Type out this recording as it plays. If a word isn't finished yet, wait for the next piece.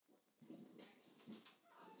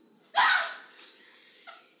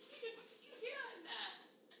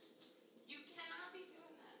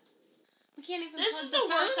can't even This plug is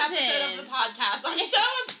the worst episode of the podcast. I'm so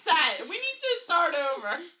upset. We need to start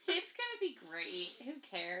over. It's gonna be great. Who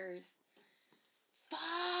cares?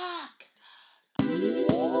 Fuck!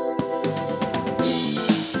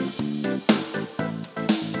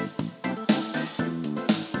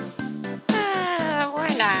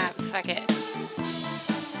 Why not? Fuck it.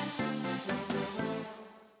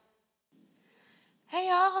 Hey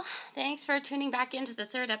y'all, thanks for tuning back into the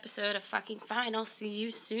third episode of Fucking Fine. I'll see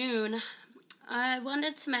you soon. I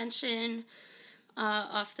wanted to mention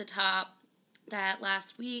off the top that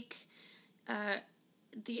last week,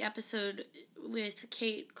 the episode with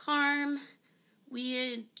Kate Carm, we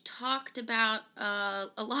had talked about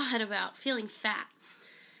a lot about feeling fat.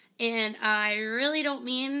 And I really don't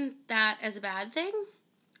mean that as a bad thing.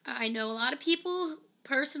 I know a lot of people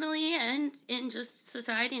personally and in just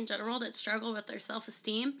society in general that struggle with their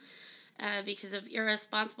self-esteem because of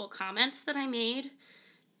irresponsible comments that I made.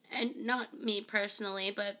 And not me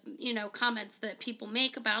personally, but, comments that people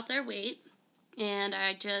make about their weight. And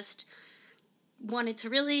I just wanted to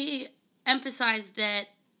really emphasize that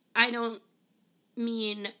I don't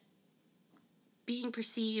mean being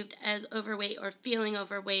perceived as overweight or feeling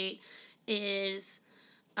overweight is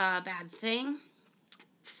a bad thing.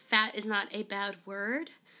 Fat is not a bad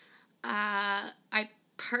word. I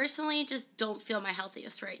personally just don't feel my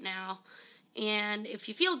healthiest right now. And if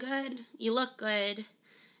you feel good, you look good.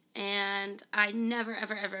 And I never,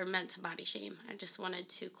 ever, ever meant to body shame. I just wanted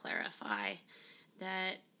to clarify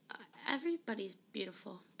that everybody's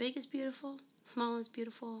beautiful. Big is beautiful. Small is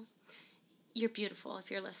beautiful. You're beautiful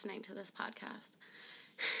if you're listening to this podcast.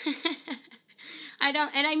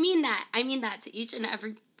 I mean that. I mean that to each and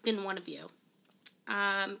every one of you.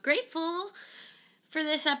 I'm grateful for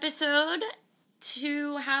this episode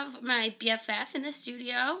to have my BFF in the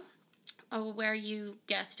studio, where you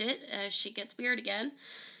guessed it, she gets weird again.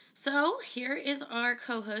 So here is our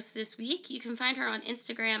co-host this week. You can find her on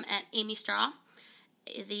Instagram at Amy Straw,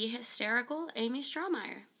 the hysterical Amy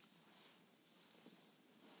Strawmeyer.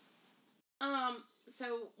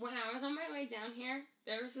 So when I was on my way down here,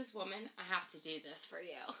 there was this woman. I have to do this for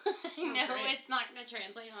you. I know great. it's not going to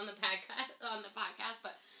translate on the podcast,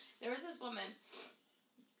 but there was this woman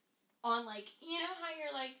on, like, you know how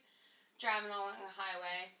you're, like, driving along a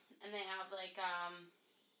highway and they have,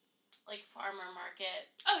 like farmer market.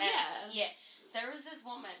 Oh, yeah. Yeah. There was this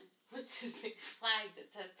woman with this big flag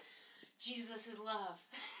that says, Jesus is love.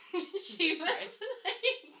 She was like...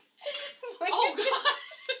 Oh, God.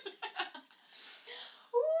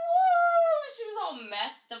 Woo! She was all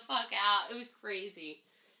methed the fuck out. It was crazy.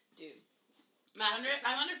 Dude. I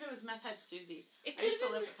wonder if it was Meth Head Susie. I used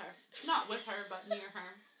to live with her. Not with her, but near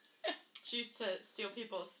her. She used to steal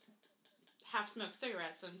people's half-smoked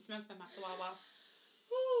cigarettes and smoke them at the Wawa.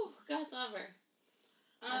 Woo! God love her.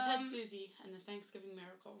 Meth Head Susie and the Thanksgiving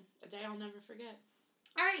Miracle. A day I'll never forget.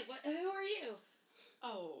 Alright, who are you?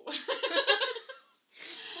 Oh.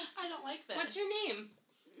 I don't like this. What's your name?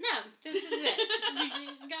 No, this is it.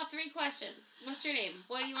 You got 3 questions. What's your name?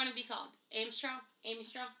 What do you want to be called? Amy Straw? Amy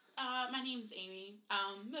Straw? My name's Amy.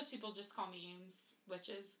 Most people just call me Ames, which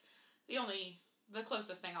is the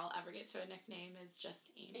closest thing I'll ever get to a nickname is just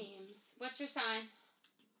Ames. Ames. What's your sign?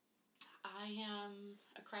 I am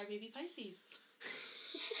a crybaby Pisces.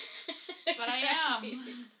 That's what I am.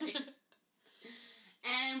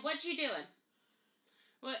 And what you doing?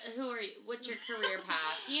 Who are you? What's your career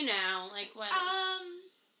path? What?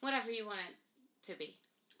 Whatever you want it to be.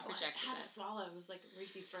 Projected I had as. to swallow. It was like a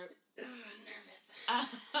greasy throat. Nervous.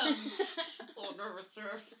 A little nervous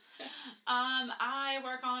throat. I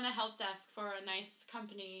work on a help desk for a nice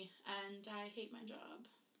company, and I hate my job.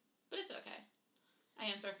 But it's okay. I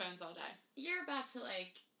answer phones all day. You're about to,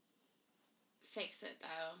 fix it,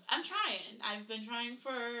 though. I'm trying. I've been trying for,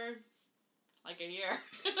 a year.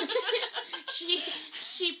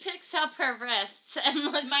 She picks up her wrists and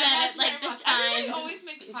looks my at it the watch. time. Everybody always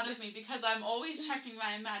makes fun of me because I'm always checking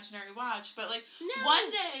my imaginary watch. But, no. One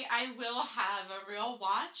day I will have a real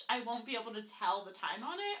watch. I won't be able to tell the time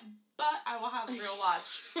on it, but I will have a real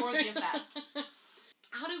watch for the effect.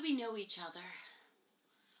 How do we know each other?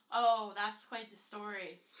 Oh, that's quite the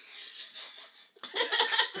story.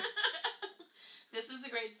 This is a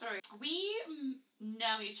great story. We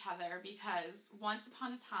know each other because once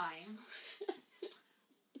upon a time,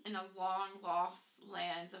 in a long lost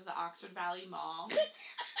lands of the Oxford Valley Mall,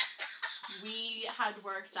 we had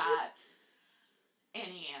worked at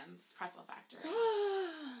Annie Ann's Pretzel Factory.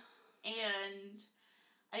 And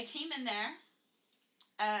I came in there,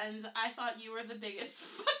 and I thought you were the biggest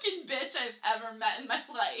fucking bitch I've ever met in my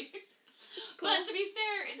life. Cool. But to be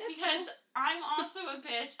fair, it's That's because cool. I'm also a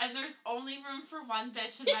bitch, and there's only room for one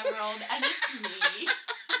bitch in my world, and it's me.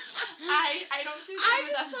 I don't do I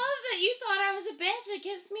good just with love that you thought I was a bitch. It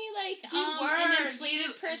gives me like an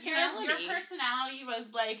inflated personality. Your personality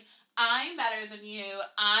was like, I'm better than you.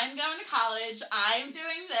 I'm going to college. I'm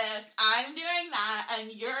doing this. I'm doing that,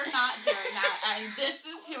 and you're not doing that. And this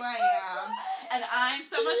is who I am. And I'm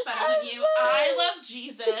so much better than you. I love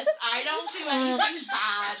Jesus. I don't do anything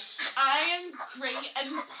bad. I am great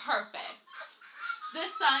and perfect. The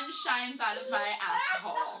sun shines out of my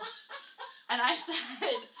asshole. And I said,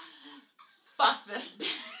 fuck this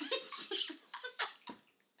bitch.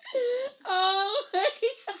 Oh my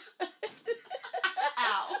god.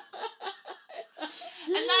 Ow.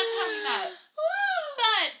 And that's how we met.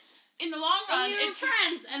 But in the long run, and we were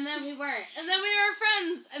friends, and then we weren't. And then we were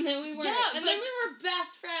friends, and then we weren't. Yeah, and then we were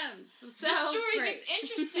best friends. So the story great. gets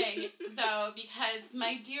interesting, though, because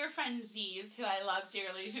my dear friend Z's, who I love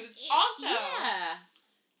dearly, who's also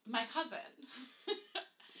my cousin,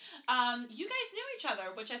 you guys knew each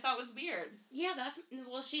other, which I thought was weird. Yeah,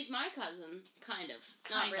 well, she's my cousin, kind of.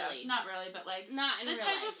 Not really, but like not in the real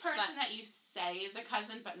type life, of person that you say is a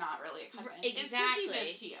cousin, but not really a cousin. Exactly. It's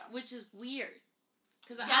just to you. Which is weird.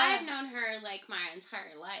 Because Yeah. I've known her like my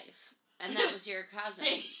entire life, and that was your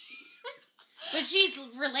cousin. But she's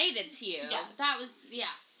related to you. Yes. That was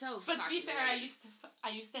so. But to be fair, weird. I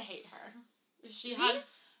used to hate her. She Z's? had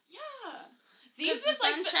yeah. Because Z's was the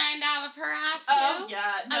like sun shined out of her ass too. oh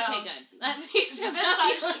yeah, no. Okay, good.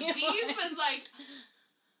 Z's was like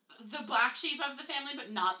the black sheep of the family, but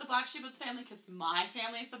not the black sheep of the family, because my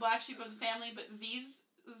family is the black sheep of the family. But Z's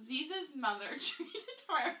mother treated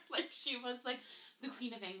her like she was like the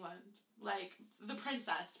Queen of England, like the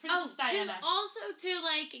princess Diana. To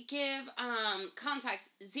like give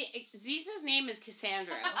context, Z's name is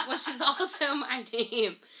Cassandra, which is also my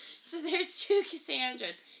name. So there's two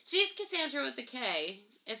Cassandras. She's Cassandra with the K,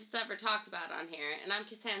 if it's ever talked about on here, and I'm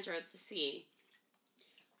Cassandra with the C.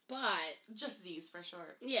 But just Z's for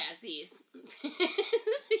short. Yeah, Z's.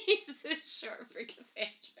 Z's is short for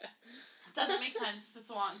Cassandra. Doesn't make sense. It's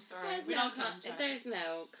a long story. There's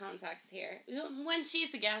no context here. When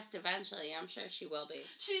she's a guest eventually, I'm sure she will be.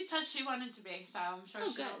 She said she wanted to be, so I'm sure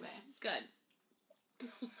she will be. Good.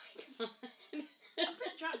 Oh my god. I'm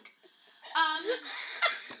pretty drunk.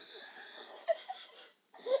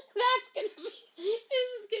 This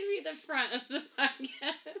is gonna be the front of the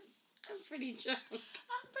podcast. I'm pretty drunk.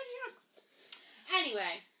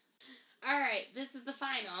 Anyway. Alright, this is the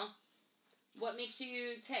final. What makes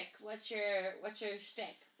you tick? What's your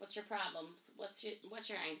shtick? What's your problems? What's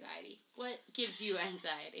your anxiety? What gives you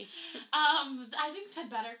anxiety? I think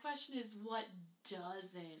the better question is what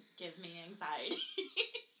doesn't give me anxiety.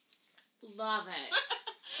 Love it.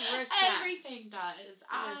 Respect. Everything does.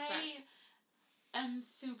 Respect. I am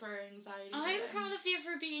super anxiety. I'm proud of you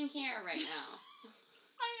for being here right now.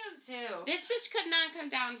 I am too. This bitch could not come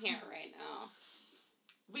down here right now.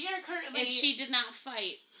 We are currently... If she did not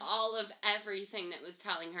fight all of everything that was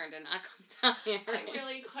telling her to not come down here. I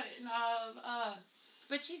really couldn't have...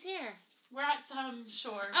 But she's here. We're at some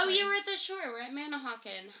shore. Oh, yeah, we're at the shore. We're at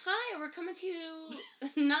Manahawkin. Hi, we're coming to you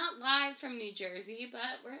not live from New Jersey,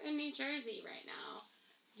 but we're in New Jersey right now.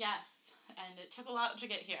 Yes, and it took a lot to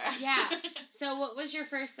get here. Yeah. So what was your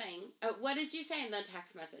first thing? What did you say in the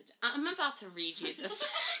text message? I'm about to read you this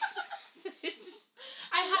text.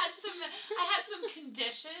 I had some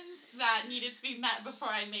conditions that needed to be met before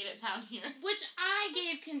I made it down here. Which I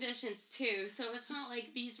gave conditions too, so it's not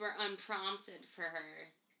like these were unprompted for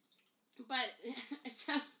her. But,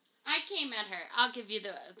 so, I came at her. I'll give you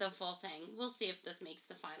the full thing. We'll see if this makes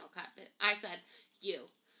the final cut. But I said,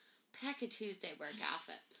 pack a Tuesday work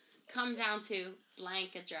outfit. Come down to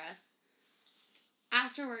blank address.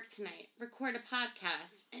 After work tonight, record a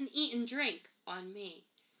podcast and eat and drink on me.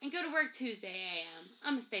 And go to work Tuesday a.m.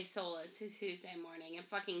 I'm gonna stay solo to Tuesday morning and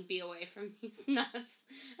fucking be away from these nuts.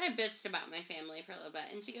 I bitched about my family for a little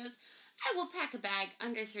bit. And she goes, I will pack a bag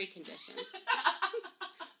under 3 conditions.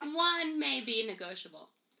 1 may be negotiable.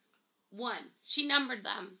 1, she numbered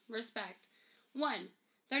them. Respect. 1,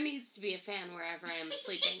 there needs to be a fan wherever I am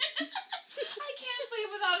sleeping. I can't sleep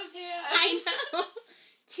without a fan. I know.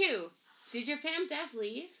 2, did your fam def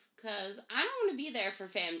leave? Because I don't want to be there for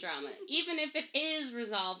fam drama. Even if it is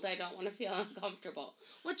resolved, I don't want to feel uncomfortable.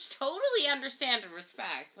 Which totally understand and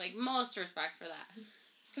respect. Like, most respect for that.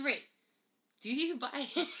 3, do you buy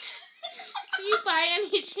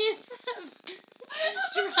any chance of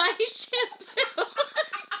dry shampoo?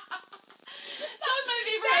 That was my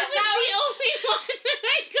favorite. That was the only one that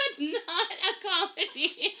I could not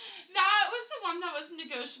accommodate. That was the one that was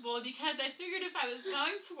negotiable because I figured if I was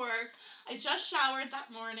going to work, I just showered that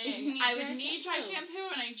morning, I would need dry shampoo,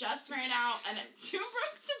 and I just ran out, and I'm too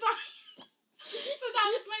broke to buy it. So that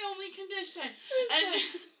was my only condition. And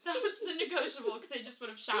that was the negotiable because I just would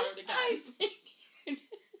have showered again.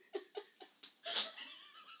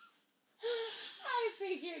 I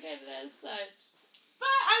figured it as such.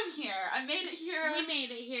 But I'm here. I made it here. We made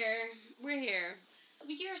it here. We're here.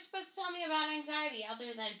 You're supposed to tell me about anxiety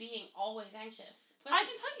other than being always anxious. I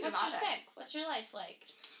can tell you about it. What's your stick? What's your life like?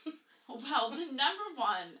 Well, the number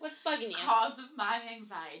one what's bugging you? Cause of my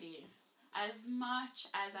anxiety, as much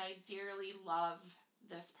as I dearly love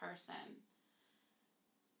this person,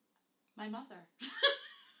 my mother.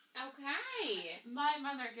 Okay. My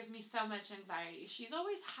mother gives me so much anxiety. She's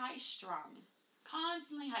always high-strung.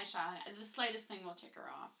 Constantly high-strung. The slightest thing will tick her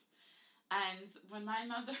off. And when my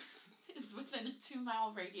mother is within a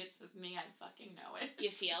 2-mile radius of me, I fucking know it. You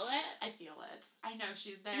feel it? I feel it. I know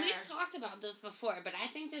she's there. We've talked about this before, but I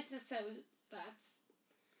think this is so...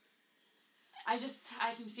 I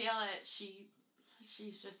can feel it.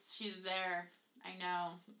 She's there. I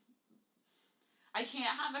know. I can't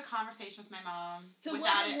have a conversation with my mom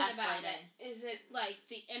without it escalating. So what is it about it? Is it like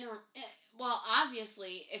the inner... Well,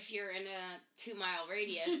 obviously, if you're in a 2-mile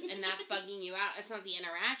radius and that's bugging you out, it's not the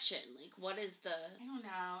interaction. Like, what is the... I don't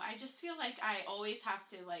know. I just feel like I always have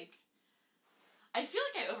to, like... I feel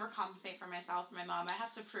like I overcompensate for myself and my mom. I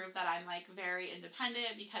have to prove that I'm, like, very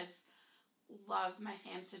independent because love my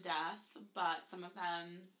fans to death, but some of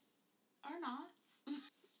them are not.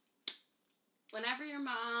 Whenever your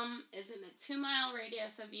mom is in a 2-mile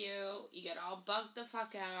radius of you, you get all bugged the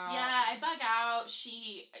fuck out. Yeah, I bug out.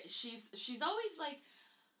 She's always like,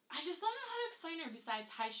 I just don't know how to explain her besides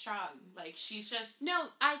high strung. Like, she's just... No,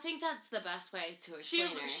 I think that's the best way to explain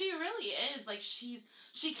her. She really is. Like, she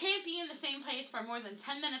can't be in the same place for more than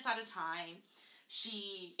 10 minutes at a time.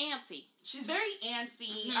 Antsy. She's very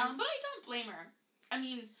antsy, Mm-hmm. But I don't blame her. I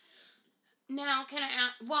mean... Now, can I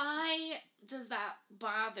ask, why does that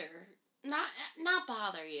bother... Not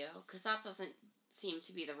bother you, because that doesn't seem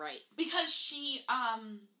to be the right... Because she, oh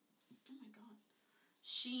my god.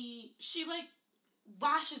 She like,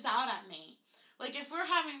 lashes out at me. Like, if we're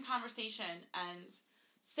having a conversation and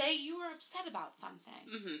say you were upset about something,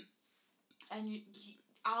 mm-hmm. and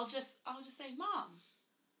I'll just say, Mom,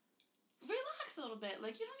 relax a little bit.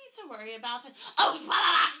 Like, you don't need to worry about it. Oh, that's my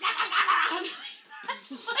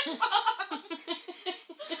mom.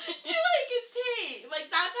 Do like a tea. Like,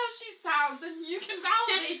 that's how she sounds, and you can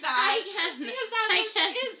validate that. I can. Because that's how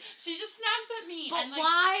she is. She just snaps at me. But and, like,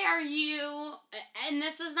 why are you, and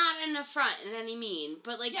this is not an affront in any mean,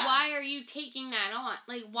 but, like, yeah. Why are you taking that on?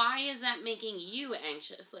 Like, why is that making you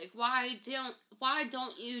anxious? Like, why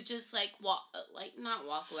don't you just, like, not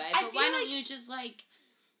walk away, but why don't you just, like,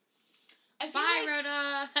 bye,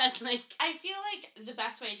 Rhoda. Like, I feel like the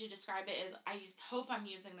best way to describe it is, I hope I'm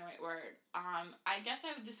using the right word. I guess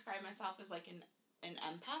I would describe myself as like an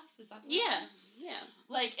empath. Is that the yeah, word? yeah.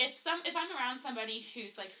 Like if I'm around somebody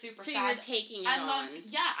who's like super so sad, you're taking it on.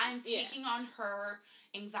 I'm taking on her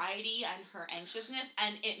anxiety and her anxiousness,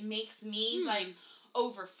 and it makes me like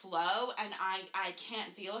overflow, and I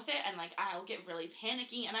can't deal with it, and like I'll get really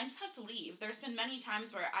panicky, and I just have to leave. There's been many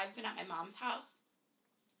times where I've been at my mom's house,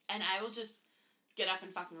 and I will just get up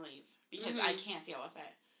and fucking leave because I can't deal with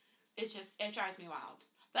it. It drives me wild.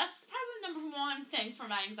 That's probably number one thing for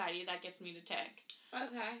my anxiety that gets me to tick.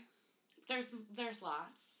 Okay. There's lots.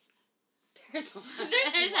 There's lots.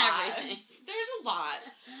 There's everything. There's a lot.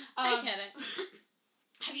 I get it.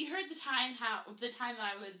 Have you heard the time that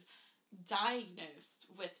I was diagnosed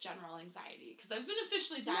with general anxiety? Because I've been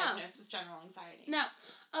officially diagnosed with general anxiety. No.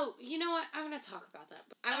 Oh, you know what? I want to talk about that.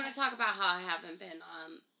 I want to talk about how I haven't been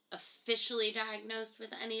officially diagnosed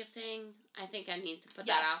with anything. I think I need to put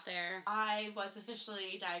that out there. I was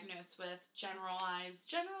officially diagnosed with general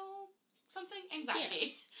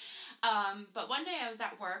anxiety. Yeah. But one day I was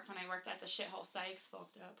at work when I worked at the shithole Sykes.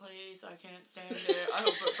 Fuck that place. I can't stand it. I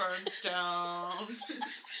hope it burns down.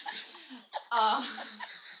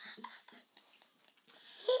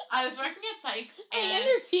 I was working at Sykes and... I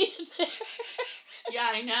interviewed there.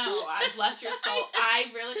 Yeah, I know. Bless your soul.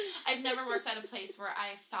 I've never worked at a place where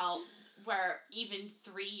I felt, where even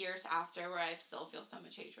 3 years after, where I still feel so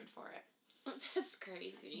much hatred for it. That's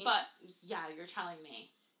crazy. But, yeah, you're telling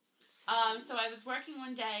me. So I was working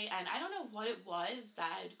one day, and I don't know what it was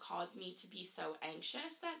that had caused me to be so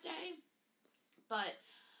anxious that day, but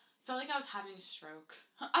I felt like I was having a stroke.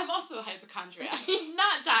 I'm also a hypochondriac.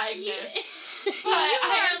 Not diagnosed. But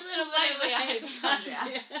I am slightly a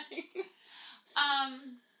hypochondriac.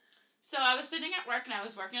 So I was sitting at work, and I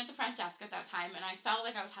was working at the front desk at that time, and I felt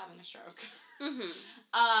like I was having a stroke.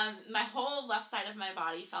 My whole left side of my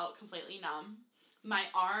body felt completely numb. My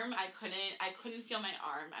arm, I couldn't feel my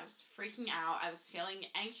arm. I was freaking out. I was feeling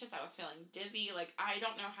anxious. I was feeling dizzy. Like, I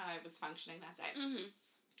don't know how I was functioning that day.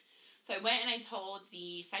 So I went and I told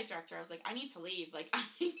the site director, I was like, I need to leave. Like, I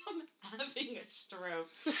think I'm having a stroke.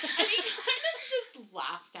 And he kind of just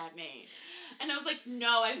laughed at me. And I was like,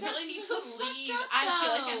 no, I really need to leave. I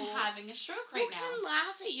feel like I'm having a stroke right now. Who can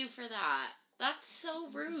laugh at you for that? That's so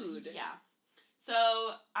rude. Yeah.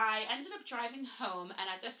 So I ended up driving home, and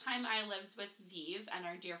at this time I lived with Ziz and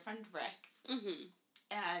our dear friend Rick.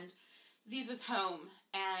 And Ziz was home,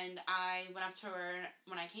 and I went up to her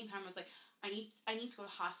when I came home. I was like, I need to go to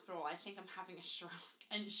the hospital. I think I'm having a stroke.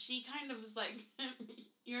 And she kind of was like,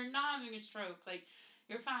 you're not having a stroke. Like,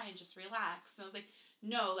 you're fine. Just relax. And I was like,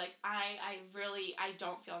 no, like, I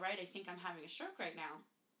don't feel right. I think I'm having a stroke right now.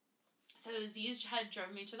 So Ziz had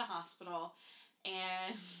driven me to the hospital,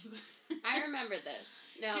 and I remember this.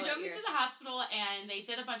 She drove me to the hospital, and they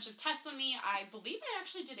did a bunch of tests on me. I believe I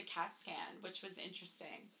actually did a CAT scan, which was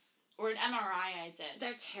interesting. Or an MRI I did.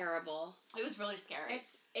 They're terrible. It was really scary.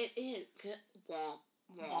 It is. Womp,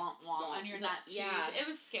 womp. And you're not too. Yeah. It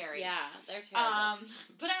was scary. Yeah, they're terrible.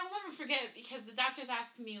 But I'll never forget, because the doctors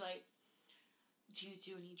asked me, like, do you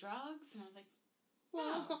do any drugs? And I was like,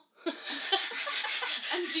 no.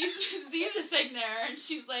 And Ziz is sitting there, and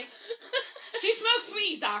she's like, she smokes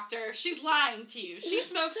weed, doctor. She's lying to you. She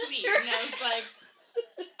smokes weed. And I was like,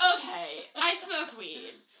 okay, I smoke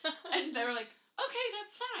weed. And they were like, okay,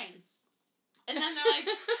 that's fine. And then they're like,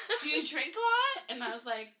 do you drink a lot? And I was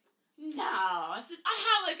like, no. I said, I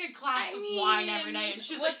have like a glass of wine every night. And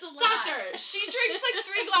she was like, doctor, she drinks like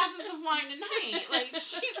 3 glasses of wine a night. Like,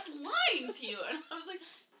 she's lying to you. And I was like,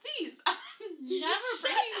 Ziz, I'm never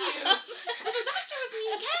bringing you to the doctor with me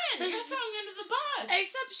again. You're throwing me under the bus.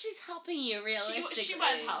 Except she's helping you realistically. She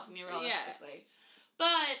was helping me realistically. Yeah.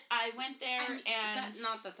 But I went there,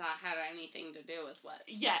 not that had anything to do with what.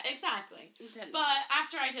 Yeah, exactly. But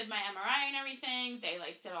after I did my MRI and everything, they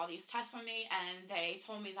like did all these tests on me, and they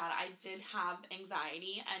told me that I did have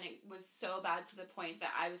anxiety, and it was so bad to the point that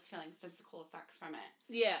I was feeling physical effects from it.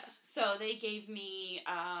 Yeah. So they gave me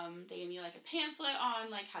like a pamphlet on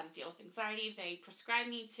like how to deal with anxiety. They prescribed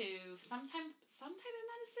me to some type of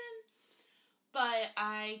medicine, but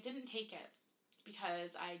I didn't take it,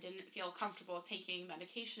 because I didn't feel comfortable taking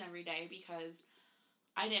medication every day, because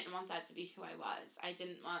I didn't want that to be who I was. I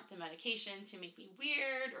didn't want the medication to make me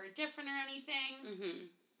weird or different or anything.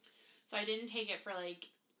 So I didn't take it for like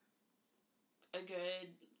a good,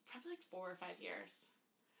 probably like 4 or 5 years.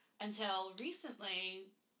 Until recently,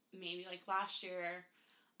 maybe like last year,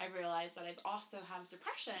 I realized that I also have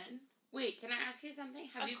depression. Wait, can I ask you something?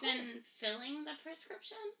 Have you been filling the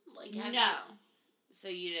prescription? Like, no. So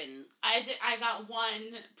you didn't? I got 1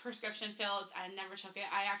 prescription filled. I never took it.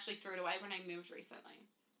 I actually threw it away when I moved recently.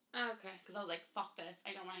 Okay. Because I was like, fuck this.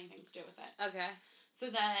 I don't want anything to do with it. Okay. So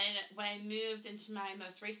then, when I moved into my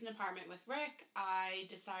most recent apartment with Rick, I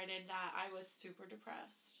decided that I was super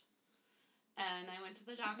depressed. And I went to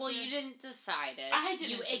the doctor. Well, you didn't decide it. I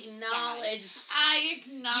didn't. You acknowledged. I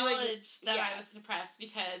acknowledged that I was depressed,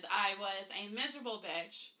 because I was a miserable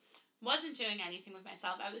bitch. Wasn't doing anything with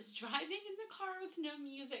myself. I was driving in the car with no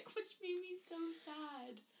music, which made me so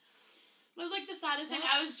sad. It was like the saddest thing.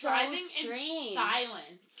 I was driving in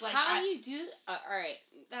silence. Like, how do you do? All right,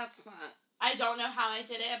 that's not. I don't know how I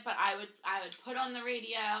did it, but I would put on the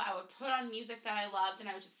radio. I would put on music that I loved, and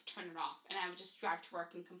I would just turn it off, and I would just drive to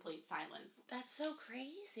work in complete silence. That's so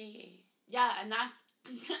crazy. Yeah, and that's.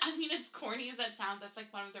 I mean, as corny as that sounds, that's like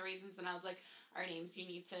one of the reasons when I was like, our names, you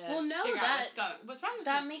need to figure out what's wrong with me.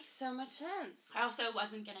 That makes so much sense. I also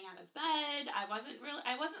wasn't getting out of bed. I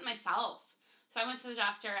wasn't myself. So I went to the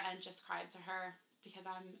doctor and just cried to her, because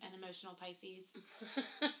I'm an emotional Pisces.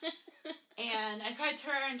 And I cried to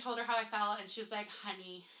her and told her how I felt, and she was like,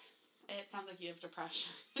 honey, it sounds like you have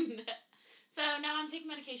depression. So now I'm taking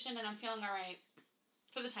medication, and I'm feeling alright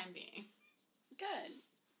for the time being. Good.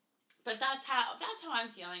 But that's how I'm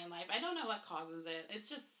feeling in life. I don't know what causes it. It's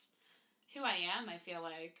just who I am, I feel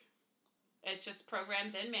like. It's just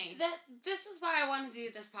programmed in me. This is why I want to do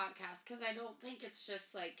this podcast, because I don't think it's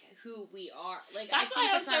just, like, who we are. Like, that's why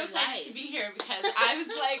I'm so excited to be here, because I was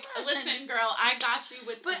like, listen, girl, I got you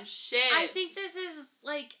with some shit. I think this is,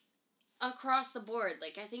 like, across the board.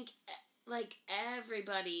 Like, I think, like,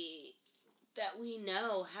 everybody that we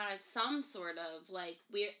know has some sort of, like,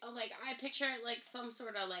 weird, like, I picture it like some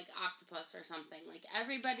sort of, like, octopus or something. Like,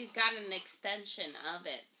 everybody's got an extension of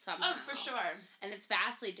it somehow. Oh, for sure. And it's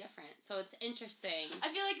vastly different, so it's interesting. I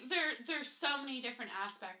feel like there's so many different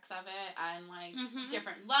aspects of it, and, like, Mhm.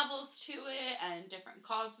 different levels to it, and different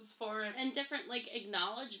causes for it. And different, like,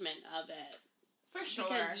 acknowledgement of it. For sure.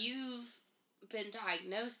 Because you've been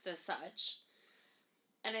diagnosed as such.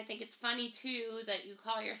 And I think it's funny, too, that you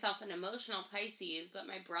call yourself an emotional Pisces, but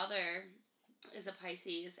my brother is a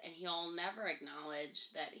Pisces, and he'll never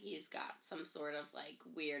acknowledge that he's got some sort of, like,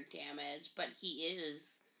 weird damage, but he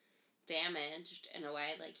is damaged in a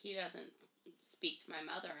way. Like, he doesn't speak to my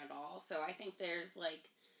mother at all, so I think there's, like,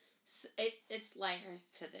 it's layers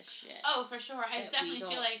to this shit. Oh, for sure. I that definitely we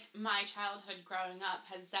feel like my childhood growing up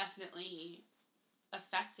has definitely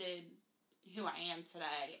affected who I am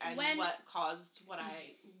today, and what caused what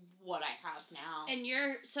I have now. And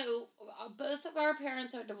so both of our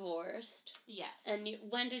parents are divorced. Yes. And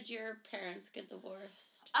when did your parents get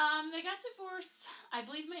divorced? They got divorced, I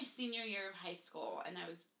believe, my senior year of high school, and I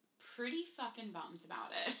was pretty fucking bummed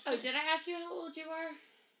about it. Oh, did I ask you how old you are?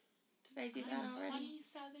 Did I do that already?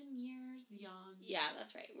 27 years young. Yeah,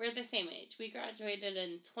 that's right. We're the same age. We graduated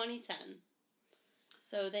in 2010.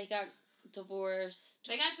 So they got divorced.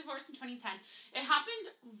 They got divorced in 2010. It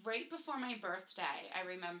happened right before my birthday, I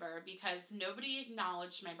remember, because nobody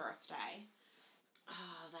acknowledged my birthday.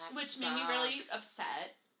 Oh, that Which sucks. made me really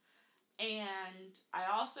upset. And I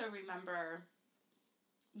also remember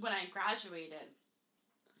when I graduated,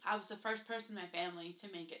 I was the first person in my family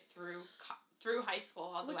to make it through high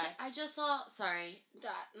school all the way. I just saw,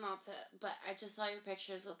 but I just saw your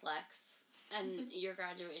pictures with Lex. And your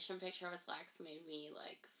graduation picture with Lex made me,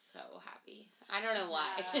 like, so happy. I don't know why.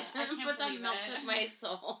 I can't but that believe melted my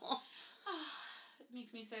soul. It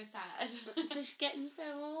makes me so sad. It's just getting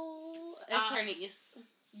so... It's her niece.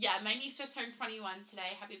 Yeah, my niece just turned 21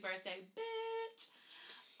 today. Happy birthday, bitch.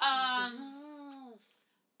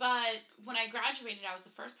 But when I graduated, I was the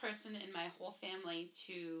first person in my whole family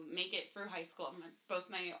to make it through high school. Both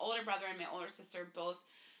my older brother and my older sister both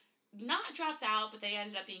not dropped out, but they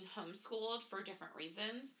ended up being homeschooled for different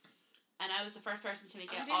reasons. And I was the first person to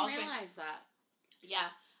make it all the way... I didn't realize that. Yeah.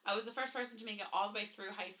 I was the first person to make it all the way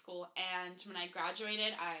through high school, and when I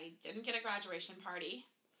graduated, I didn't get a graduation party,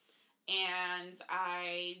 and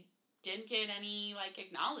I didn't get any, like,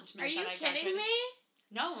 acknowledgement. Are you kidding me?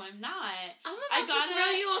 No, I'm not. I'm about to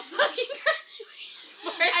throw you a fucking graduation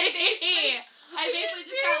party. I basically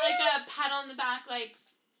just got, like, a pat on the back, like,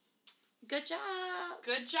 good job.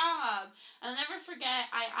 Good job. I'll never forget,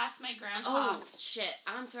 I asked my grandpa... Oh, shit.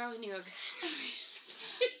 I'm throwing you a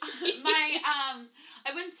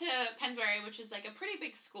I went to Pennsbury, which is, like, a pretty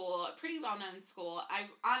big school, a pretty well-known school. I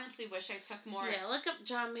honestly wish I took more... Yeah, look up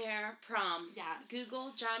John Mayer Prom. Yes.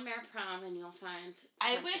 Google John Mayer Prom, and you'll find...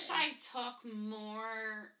 I wish I took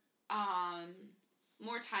more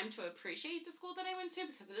time to appreciate the school that I went to,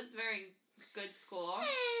 because it is a very good school.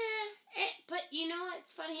 But you know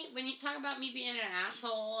what's funny? When you talk about me being an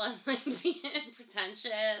asshole and, like, being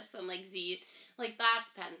pretentious and, like, like,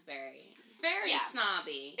 that's Pennsbury. Very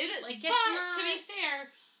snobby. It is. Like, but to be fair,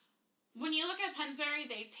 when you look at Pennsbury,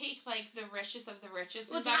 they take, like, the richest of the richest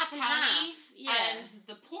in Bucks County and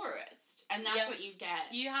the poorest. And that's what you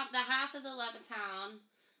get. You have the half of the Levittown,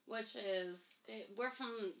 which is... we're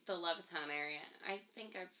from the Levittown area. I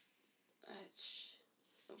think I've...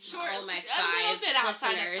 all my 5 a little bit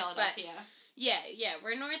outside listeners, of Philadelphia. But yeah,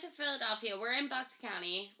 we're north of Philadelphia. We're in Bucks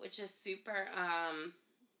County, which is super...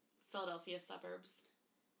 Philadelphia suburbs.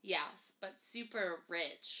 Yes, but super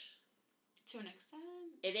rich. To an extent.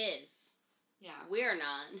 It is. Yeah. We're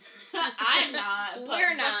not. I'm not. But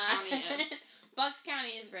We're Bucks not. County is. Bucks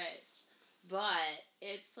County is rich. But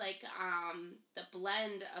it's like the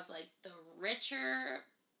blend of, like, the richer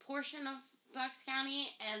portion of Bucks County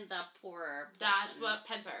and the poorer portion. That's what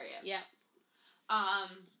Pennsbury is. Yep.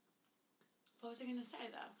 What was I going to say,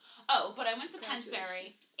 though? Oh, but I went to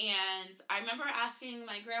Pennsbury, and I remember asking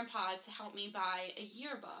my grandpa to help me buy a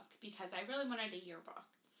yearbook, because I really wanted a yearbook.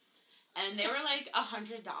 And they were like $100.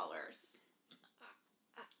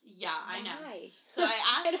 Yeah, I know. Why? So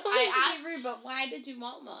I asked... but why did you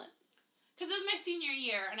want one? Because it was my senior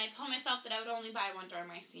year, and I told myself that I would only buy one during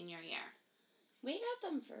my senior year. We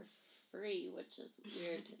got them for free, which is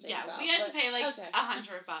weird to think about. Yeah, we had to pay, like,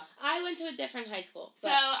 $100. I went to a different high school. So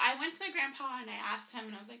I went to my grandpa, and I asked him,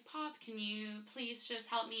 and I was like, Pop, can you please just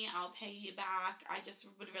help me? I'll pay you back. I just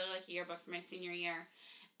would really like a yearbook for my senior year.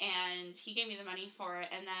 And he gave me the money for it,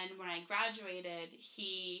 and then when I graduated,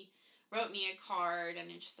 he wrote me a card, and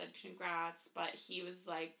it just said congrats, but he was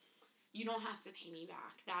like, you don't have to pay me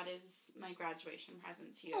back. That is my graduation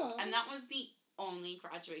present to you. Aww. And that was the only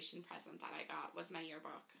graduation present that I got was my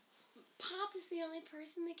yearbook. Pop is the only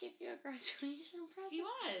person that gave you a graduation present? He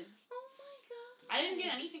was. Oh my god. I didn't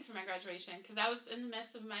get anything for my graduation because I was in the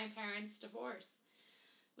midst of my parents' divorce,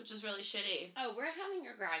 which was really shitty. Oh, we're having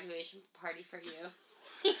a graduation party for you.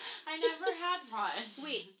 I never had one.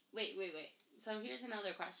 Wait. So here's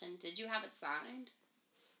another question. Did you have it signed?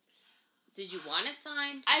 Did you want it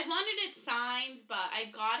signed? I wanted it signed, but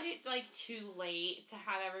I got it, like, too late to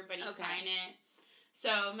have everybody sign it.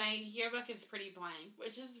 So my yearbook is pretty blank,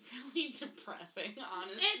 which is really depressing,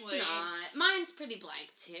 honestly. It's not. Mine's pretty blank,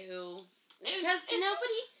 too. Because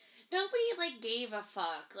nobody, like, gave a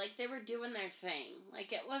fuck. Like, they were doing their thing.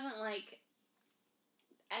 Like, it wasn't, like,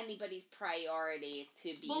 anybody's priority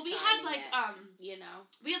to be Well, we signing had, like, it, you know?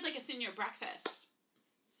 We had, like, a senior breakfast.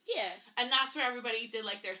 Yeah. And that's where everybody did,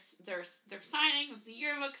 like, their signing of the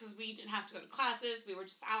yearbook, because we didn't have to go to classes. We were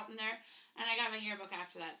just out in there. And I got my yearbook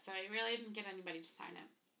after that, so I really didn't get anybody to sign it.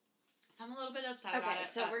 So I'm a little bit upset about it.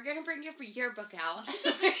 Okay, so we're going to bring your yearbook out.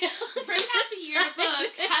 Bring out the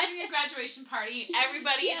yearbook, having a graduation party,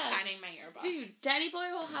 everybody is signing my yearbook. Dude, Daddy Boy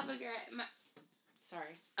will have a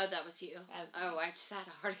Sorry. Oh, that was you. That was I just had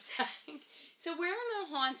a heart attack. So we're in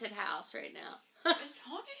a haunted house right now. It's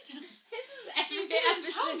haunted? This is You didn't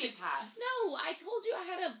tell me that. No, I told you I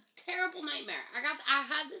had a terrible nightmare. I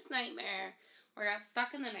had this nightmare where I got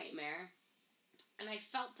stuck in the nightmare. And I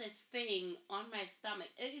felt this thing on my stomach.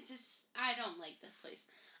 It's just, I don't like this place.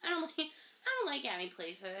 I don't like any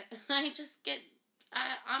place.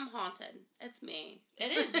 I'm haunted. It's me.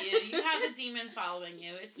 It is you. You have a demon following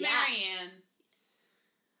you. It's Marianne.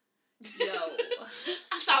 Yo.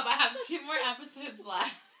 Stop, I have 2 more episodes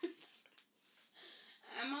left.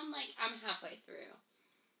 I'm halfway through.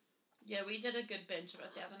 Yeah, we did a good binge of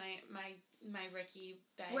it the other night. My Ricky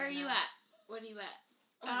Bay. Where are you at? What are you at?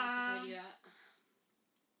 What episode are you at?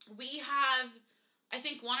 We have, I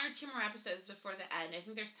think, 1 or 2 more episodes before the end. I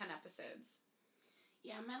think there's 10 episodes.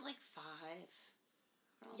 Yeah, I'm at like 5.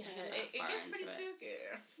 Yeah, it gets pretty spooky.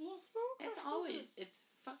 It's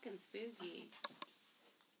fucking spooky.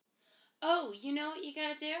 Oh, you know what you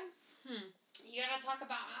gotta do? You gotta talk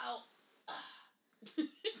about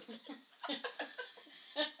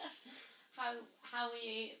how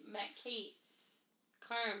we met Kate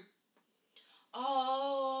Carm.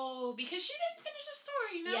 Oh, because she didn't finish the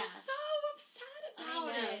story. And I was so upset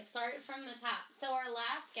about it. Start from the top. So our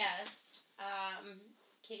last guest,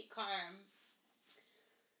 Kate Carm,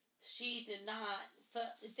 she did not.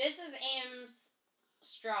 This is Ames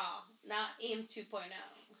Straw, not Aim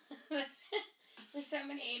 2.0. There's so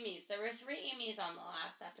many Amy's. There were 3 Amy's on the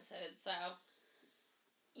last episode, so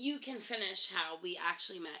you can finish how we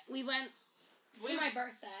actually met. We went for my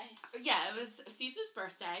birthday. Yeah, it was Caesar's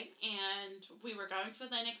birthday, and we were going to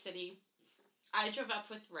Atlantic City. I drove up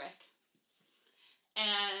with Rick,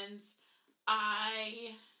 and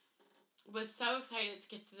I was so excited to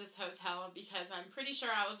get to this hotel because I'm pretty sure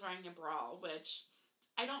I was wearing a bra, which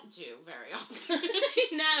I don't do very often.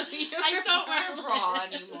 I don't wear a bra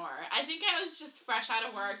anymore. I think I was just fresh out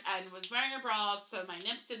of work and was wearing a bra, so my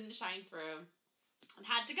nips didn't shine through, and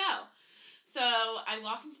had to go. So I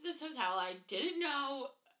walked into this hotel. I didn't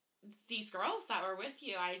know these girls that were with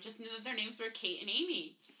you. I just knew that their names were Kate and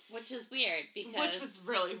Amy. Which is weird because... Which was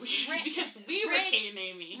really weird because we were Kate and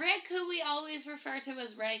Amy. Rick, who we always refer to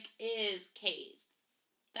as Rick, is Kate.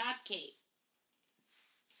 That's Kate.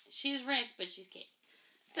 She's Rick, but she's Kate.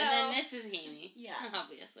 So, and then this is Amy. Yeah.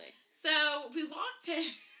 Obviously. So we walked in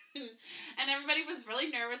and everybody was really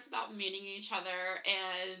nervous about meeting each other,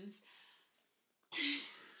 and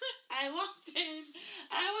I walked in, and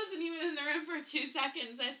I wasn't even in the room for 2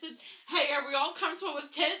 seconds. I said, "Hey, are we all comfortable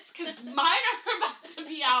with tits? Because mine are about to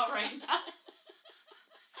be out right now."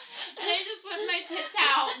 And I just let my tits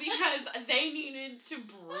out because they needed to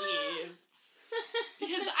breathe.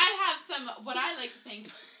 Because I have some, what I like to think,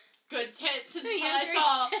 good tits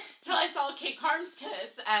until I saw Kate Carm's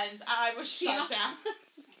tits, and I was shut down.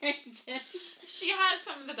 She has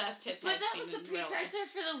some of the best tits I've seen in real life. But that was the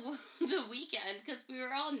precursor for the weekend, because we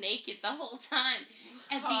were all naked the whole time.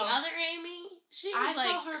 And the other Amy, she was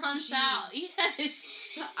cunts out.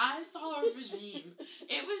 Yeah, I saw her vagine.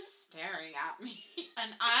 It was staring at me,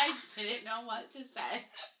 and I didn't know what to say.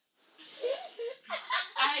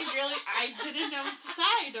 I didn't know what to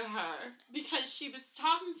say to her, because she was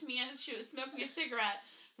talking to me as she was smoking a cigarette,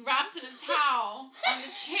 wrapped in a towel on the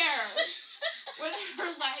chair, with her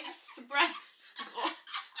legs spread.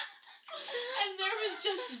 And there was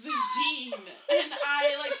just vagine.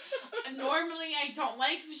 And normally I don't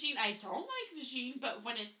like vagine. But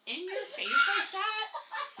when it's in your face like that,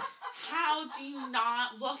 How do you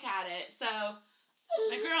not look at it? So,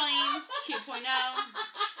 my girlies, 2.0,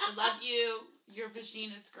 I love you. Your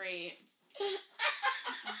vagina is great.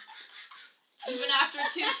 Even after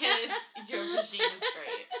 2 kids, your vagina is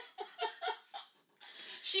great.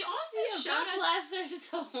 She also showed us... bless her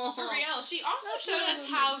soul. For real. She also showed us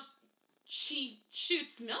how she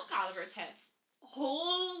shoots milk out of her tits.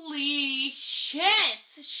 Holy shit!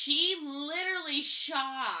 She literally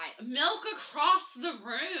shot milk across the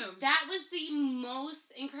room. That was the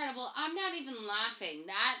most incredible. I'm not even laughing.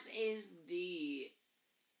 That is the...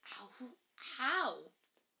 How?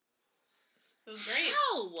 It was great.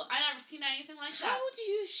 How? I've never seen anything like that. How do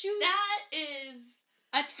you shoot? That is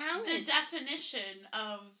a talent. The definition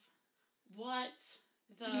of what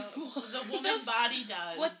the woman body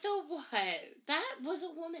does. What the what? That was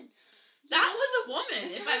a woman. That was a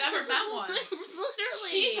woman, if I've ever met one. Literally.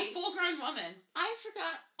 She's a full-grown woman. I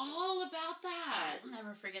forgot all about that. I'll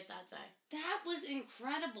never forget that day. That was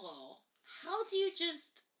incredible. How do you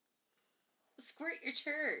just squirt your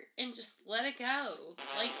shirt and just let it go?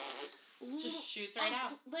 Like, just shoots right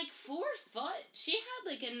out. Like 4 foot. She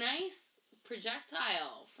had like a nice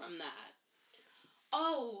projectile from that.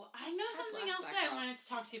 Oh, I know something else that I wanted to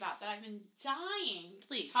talk to you about that I've been dying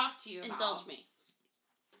to talk to you about. Indulge me.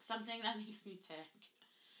 Something that makes me tick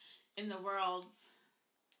in the world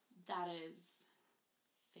that is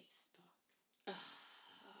Facebook.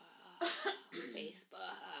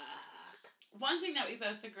 Facebook. One thing that we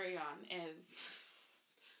both agree on is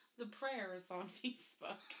the prayers on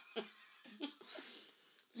Facebook.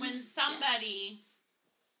 When somebody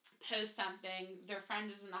posts something, their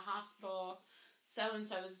friend is in the hospital,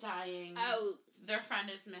 so-and-so is dying. Oh. Their friend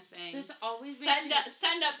is missing. This always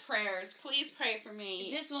send up prayers. Please pray for me.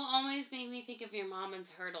 This will always make me think of your mom and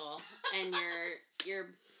Turtle and your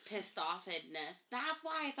pissed offedness. That's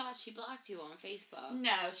why I thought she blocked you on Facebook.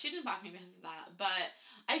 No, she didn't block me because of that. But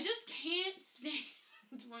I just can't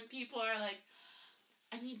stand when people are like,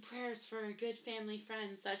 I need prayers for a good family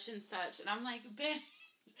friend, such and such. And I'm like, bitch.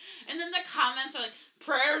 And then the comments are like,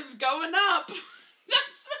 prayers going up.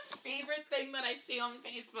 That's my favorite thing that I see on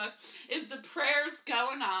Facebook is the prayers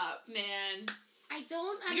going up, man. I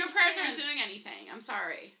don't understand. Your prayers aren't doing anything. I'm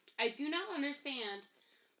sorry. I do not understand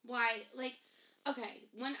why, like, okay,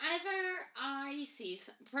 whenever I see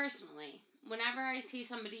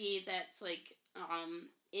somebody that's, like,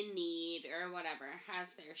 in need or whatever,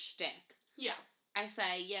 has their shtick. Yeah. I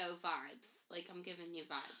say, yo, vibes. Like, I'm giving you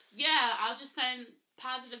vibes. Yeah, I'll just send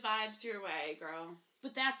positive vibes your way, girl.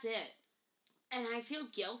 But that's it. And I feel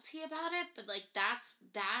guilty about it, but, like, that's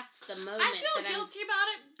the moment I feel guilty about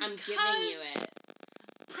it I'm giving you it.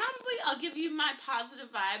 Probably I'll give you my positive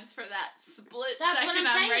vibes for that split that's second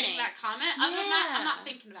I'm writing that comment. Yeah. Other than that, I'm not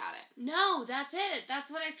thinking about it. No, that's it. That's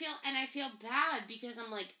what I feel. And I feel bad because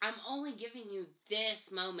I'm like, I'm only giving you this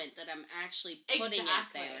moment that I'm actually putting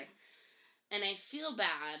it there. And I feel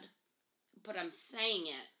bad, but I'm saying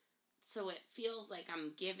it. So it feels like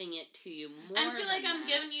I'm giving it to you more. I feel like I'm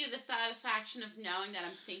giving you the satisfaction of knowing that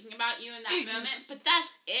I'm thinking about you in that moment, but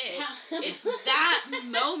that's it. It's that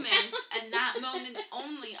moment and that moment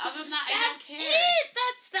only. Other than that, I don't care. That's it.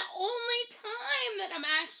 That's the only time that I'm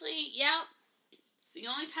actually, yep. It's the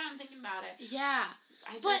only time I'm thinking about it. Yeah.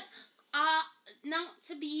 Not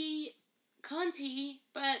to be cunty,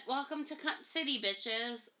 but welcome to Cunt City,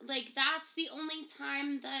 bitches. Like, that's the only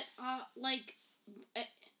time that,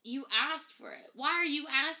 you asked for it. Why are you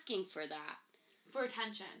asking for that? For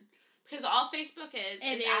attention. Because all Facebook is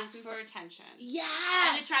asking for attention. Yes!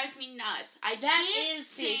 And it drives me nuts. That is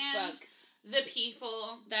Facebook. The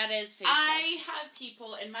people. That is Facebook. I have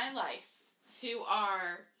people in my life who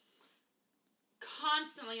are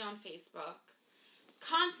constantly on Facebook,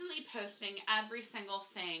 constantly posting every single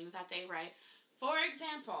thing that they write. For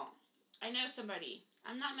example, I know somebody.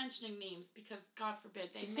 I'm not mentioning names because, God forbid,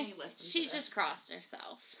 they may listen to She this. just crossed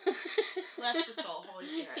herself. Bless the soul, Holy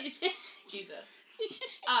Spirit. Jesus.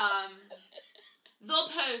 They'll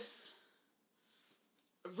post,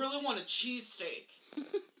 I really want a cheesesteak.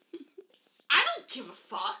 I don't give a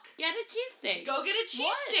fuck. Get a cheesesteak. Go get a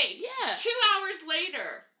cheesesteak. Yeah. 2 hours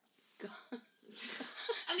later.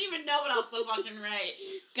 I don't even know what else to fucking write.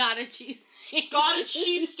 Got a cheesesteak. Got a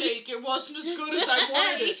cheesesteak. It wasn't as good as I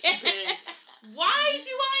wanted it to be. Why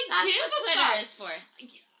do I give a fuck? That's what Twitter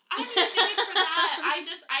is for. I don't even think for that.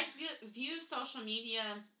 I view social media.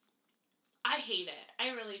 I hate it.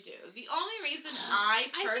 I really do. The only reason I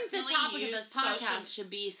personally think the topic of this podcast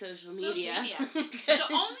should be social media.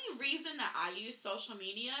 The only reason that I use social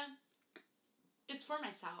media is for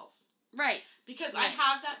myself. Right. Because I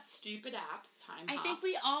have that stupid app, Time Hop. I think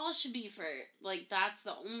we all should be for, like, that's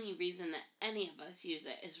the only reason that any of us use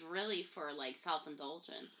it is really for, like,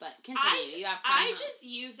 self-indulgence. But continue. You have Time Hop. I just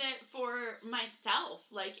use it for myself,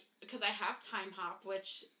 like, because I have Time Hop,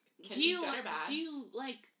 which can be good or bad. Do you,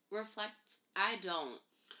 like, reflect? I don't.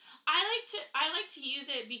 I like to use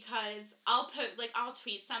it because I'll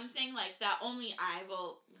tweet something like that only I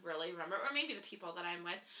will really remember, or maybe the people that I'm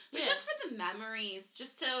with, but just for the memories,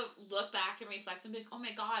 just to look back and reflect and be like, oh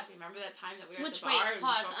my god, remember that time that we were at the bar? Wait,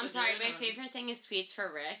 pause. I'm sorry, my favorite thing is tweets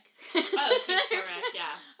for Rick. Oh, tweets for Rick,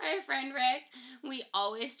 yeah. Our friend Rick, we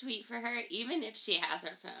always tweet for her, even if she has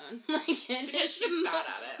her phone. Because she's bad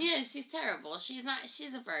at it. Yeah, she's terrible. She's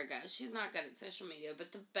a Virgo. She's not good at social media,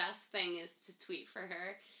 but the best thing is to tweet for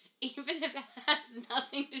her, even if it has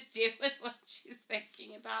nothing to do with what she's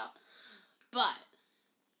thinking about. But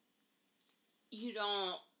you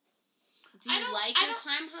don't. Do you like your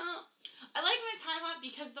Time Hop? I like my Time Hop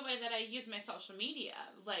because the way that I use my social media.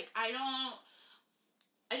 Like, I don't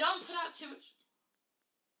put out too much.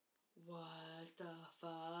 What the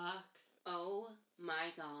fuck? Oh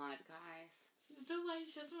my god, guys. The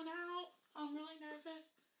lights just went out. I'm really nervous.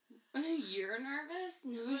 You're nervous?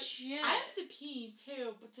 No shit. I have to pee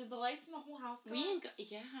too, but did the lights in the whole house go out?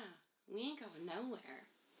 We ain't going nowhere.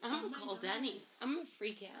 I'm gonna call Denny. I'm gonna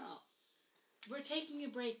freak out. We're taking a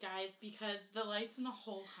break, guys, because the lights in the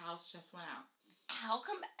whole house just went out. How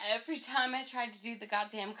come every time I try to do the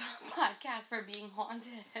goddamn podcast we're being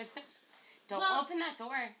haunted? Don't open that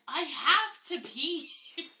door. I have to pee.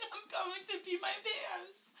 I'm going to pee my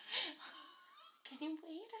pants. Can you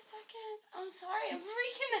wait a second? I'm sorry, I'm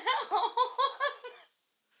freaking out.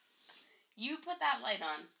 You put that light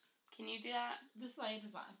on. Can you do that? This light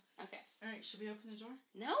is on. Okay. Alright, should we open the door?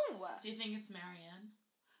 No. Do you think it's Marianne?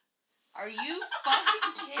 Are you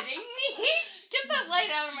fucking kidding me? Get that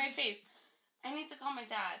light out of my face. I need to call my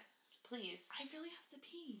dad. Please. I really have to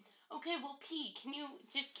pee. Okay, well, pee. Can you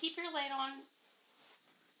just keep your light on?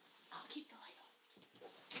 I'll keep the light on.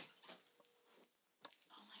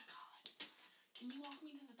 Oh my god. Can you walk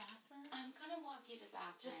me to the bathroom? I'm gonna walk you to the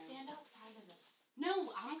bathroom. Just stand outside of it.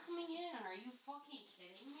 No, I'm coming in. Are you fucking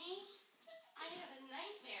kidding me? I had a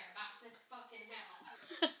nightmare about this fucking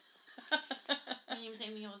house. My name's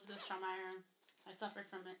Amy Elizabeth Schaumeyer. I suffer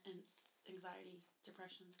from anxiety,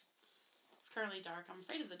 depression. It's currently dark. I'm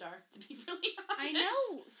afraid of the dark, to be really honest. I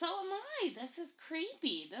know. So am I. This is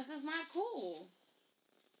creepy. This is not cool.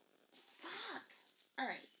 Fuck.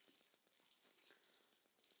 Alright.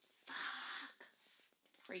 Fuck.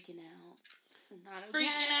 Freaking out. This is not okay.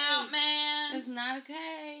 Freaking out, man. This is not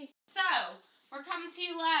okay. So, we're coming to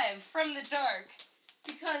you live from the dark.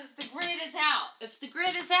 Because the grid is out. If the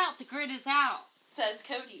grid is out, the grid is out. Says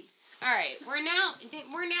Cody. Alright, we're now,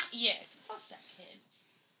 yeah, fuck that kid.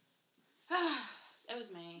 It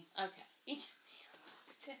was me. Okay.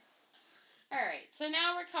 Alright, so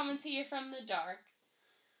now we're coming to you from the dark.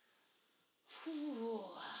 Ooh.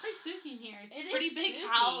 It's pretty spooky in here. It's a pretty big spooky.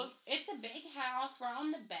 house. It's a big house. We're on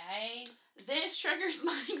the bay. This triggers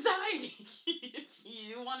my anxiety. If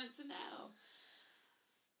you wanted to know.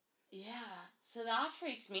 Yeah, so that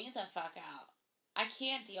freaks me the fuck out. I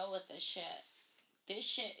can't deal with this shit. This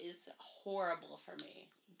shit is horrible for me.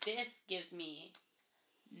 This gives me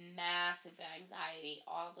massive anxiety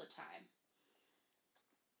all the time.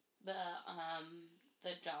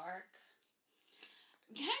 The dark.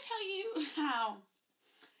 Can I tell you how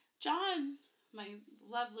John, my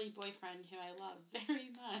lovely boyfriend who I love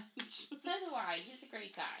very much. So do I. He's a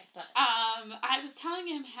great guy. But I was telling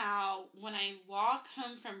him how when I walk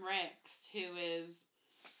home from Rick's, who is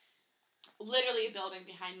literally a building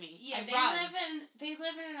behind me. Yeah, they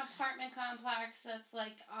live in an apartment complex that's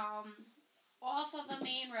like off of a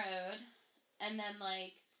main road and then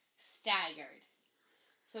like staggered.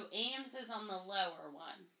 So Ames is on the lower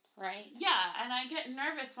one, right? Yeah, and I get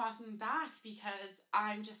nervous walking back because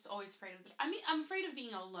I'm just always afraid of I'm afraid of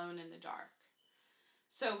being alone in the dark.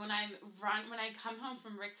 So when I come home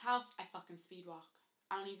from Rick's house, I fucking speed walk.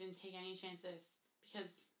 I don't even take any chances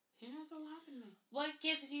because who knows what will happen to me. What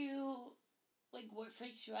gives you, like, what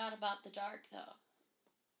freaks you out about the dark, though?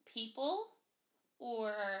 People?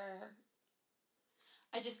 Or...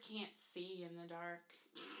 I just can't see in the dark.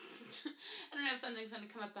 I don't know if something's going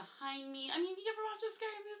to come up behind me. I mean, you ever watch a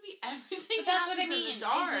scary movie? Everything but that's what I happens mean. in the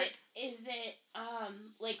dark. Is it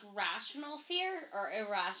like, rational fear or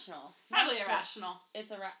irrational? Probably irrational.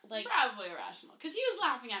 Probably irrational. Because he was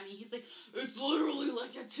laughing at me. He's like, it's literally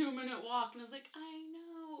like a 2-minute walk. And I was like, I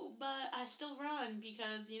know, but I still run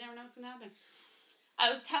because you never know what's going to happen.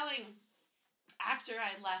 I was telling, after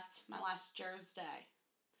I left my last Jersey day,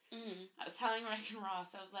 Mm. I was telling Rick and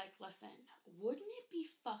Ross, I was like, listen, wouldn't it be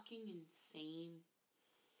fucking insane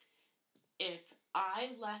if I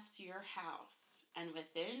left your house and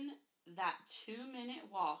within that 2-minute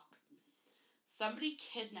walk, somebody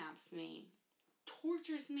kidnaps me,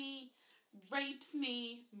 tortures me, rapes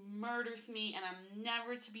me, murders me, and I'm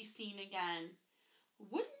never to be seen again?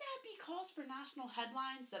 Wouldn't that be cause for national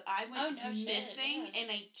headlines that I went missing in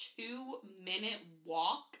a 2-minute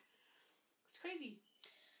walk? It's crazy.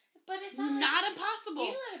 But it's not impossible.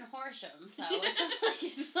 You live in Horsham, so it's not like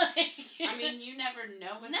it's like... I mean, you never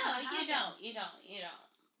know what's No, going to happen. you don't.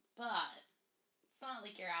 But it's not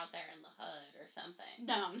like you're out there in the hood or something.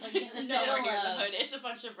 No, like it's nowhere near the hood. It's a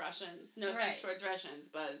bunch of Russians. No offense towards Russians,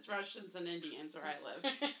 but it's Russians and Indians where I live.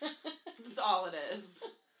 That's all it is.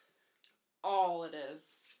 All it is.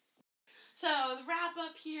 So, the wrap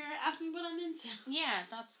up here, ask me what I'm into. Yeah,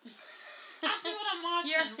 that's... Ask me what I'm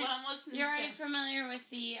watching, what I'm listening to. You're already familiar with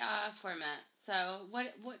the format. So,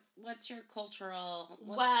 what's your cultural...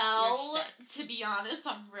 Well, to be honest,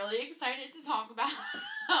 I'm really excited to talk about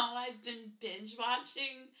how I've been binge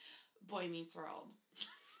watching Boy Meets World.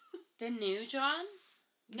 The new John?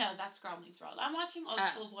 No, that's Girl Meets World. I'm watching old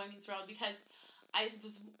school Boy Meets World because I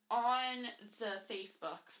was on the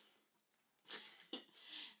Facebook.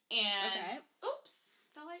 And, oops,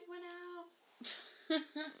 the light went out.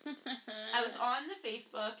 I was on the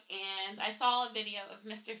Facebook and I saw a video of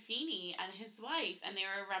Mr. Feeney and his wife, and they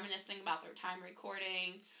were reminiscing about their time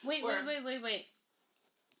recording. Wait.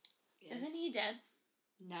 Yes. Isn't he dead?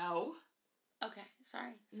 No. Okay,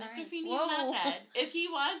 sorry. Mr. Feeney's not dead. If he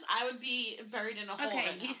was, I would be buried in a hole.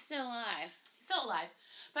 Okay, he's still alive. Still alive.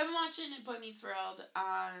 But I've been watching Boy Meets World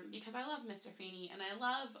because I love Mr. Feeney and I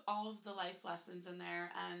love all of the life lessons in there,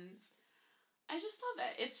 and I just love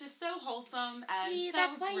it. It's just so wholesome and so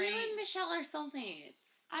that's why great. you and Michelle are soulmates.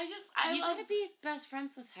 You gotta be best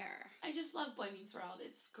friends with her. I just love Boy Meets World.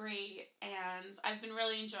 It's great, and I've been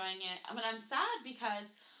really enjoying it. But I'm sad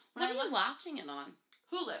because when what are you watching it on?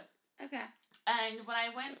 Hulu. Okay. And when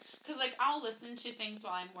I went, because, like, I'll listen to things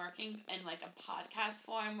while I'm working in, like, a podcast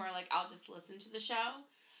form where, like, I'll just listen to the show.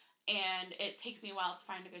 And it takes me a while to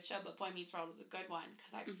find a good show, but Boy Meets World is a good one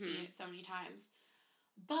because I've seen it so many times.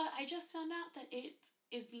 But I just found out that it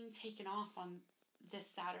is being taken off on this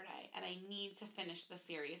Saturday, and I need to finish the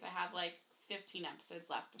series. I have, like, 15 episodes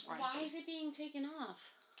left before Why is it being taken off?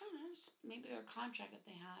 I don't know. Maybe their contract that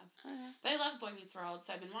they have. Okay. But I love Boy Meets World,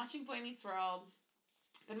 so I've been watching Boy Meets World.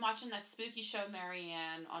 Been watching that spooky show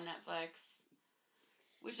Marianne on Netflix,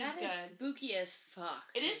 which is good. That is spooky as fuck.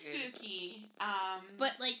 It is spooky.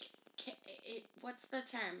 But like, what's the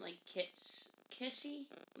term? Like kishy,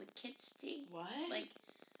 like kitschy. What? Like,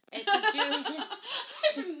 it's a Jewish.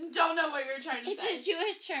 I don't know what you're trying to say. It's a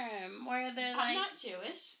Jewish term where they're like. I'm not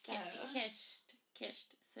Jewish. So.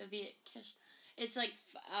 Kished, Soviet kished. It's like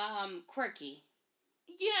quirky.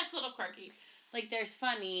 Yeah, it's a little quirky. Like, there's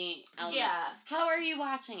funny elements. Yeah. How are you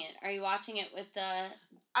watching it? Are you watching it with the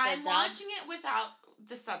I'm watching it without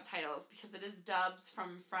the subtitles because it is dubbed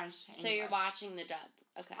from French to English. So you're watching the dub.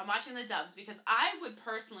 Okay. I'm watching the dubs because I would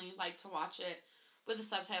personally like to watch it with the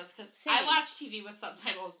subtitles because I watch TV with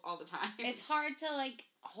subtitles all the time. It's hard to, like,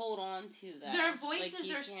 hold on to them. Their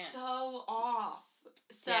voices are so off.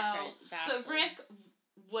 So, but Rick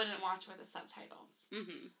wouldn't watch with the subtitles.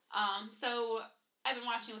 Mm-hmm. So I've been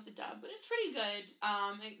watching with the dub, but it's pretty good.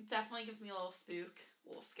 It definitely gives me a little spook, a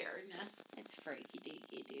little scariness. It's freaky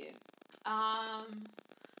deaky, dude.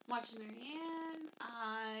 Watching Marianne.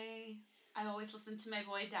 I always listen to my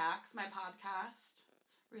boy Dax, my podcast,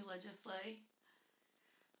 religiously.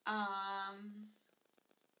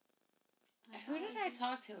 Who did I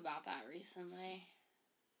talk to about that recently?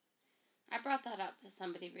 I brought that up to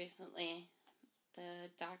somebody recently. The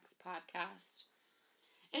Dax podcast.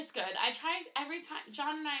 It's good. I tried every time.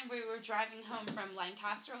 John and I, we were driving home from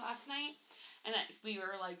Lancaster last night, and we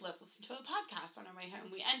were like, let's listen to a podcast on our way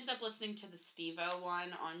home. We ended up listening to the Steve-O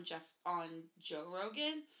one on Joe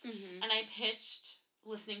Rogan, and I pitched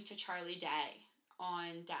listening to Charlie Day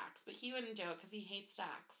on Dax, but he wouldn't do it because he hates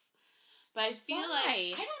Dax. But I feel like,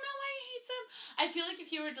 I don't know why he hates him. I feel like if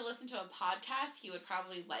he were to listen to a podcast, he would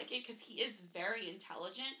probably like it because he is very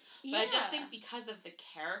intelligent. But I just think because of the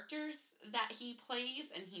characters that he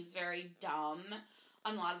plays, and he's very dumb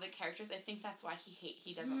on a lot of the characters, I think that's why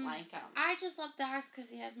he doesn't like him. I just love Dax because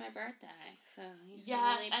he has my birthday, so he's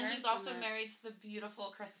and he's also married to the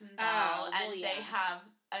beautiful Kristen Bell, they have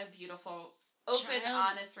a beautiful, open,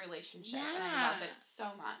 honest relationship, and I love it so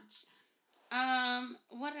much.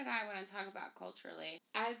 What did I want to talk about culturally?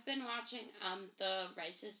 I've been watching The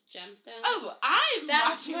Righteous Gemstones. Oh, I'm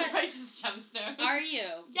That's watching what- The Righteous Gemstones. Are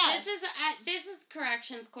you? Yes. This is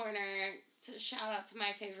Corrections Corner. So shout out to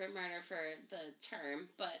my favorite murder for the term,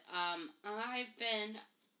 but I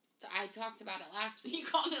talked about it last week. You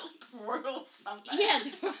called it like Wordle something. Yeah,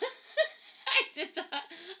 I did. I'm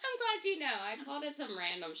glad you know. I called it some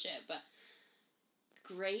random shit, but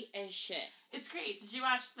great as shit. It's great. Did you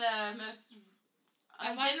watch the most?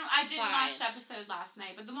 I didn't 5. watch the episode last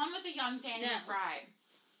night, but the one with the young Danny McBride.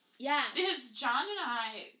 Yes. Because John and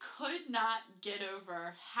I could not get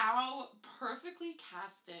over how perfectly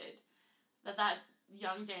casted that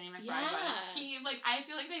young Danny McBride was. He, I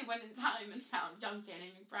feel like they went in time and found young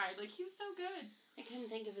Danny McBride. He was so good. I couldn't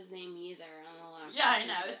think of his name either on the last Yeah, I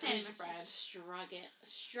know. It's Danny McBride.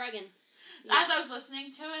 Struggling. Yeah. As I was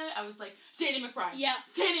listening to it, I was like, Danny McBride. Yeah.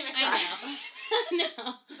 Danny McBride. I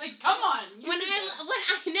know. Come on. When I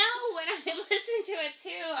listened to it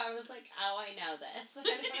too, I was like, oh, I know this. I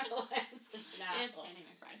don't know why I'm such an asshole. It's Danny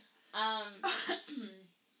McBride.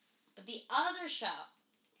 But the other show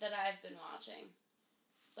that I've been watching,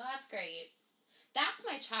 that's great. That's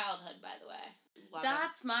my childhood, by the way.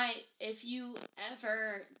 That's my, if you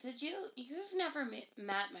ever, you've never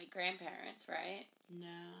met my grandparents, right? No.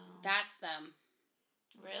 That's them.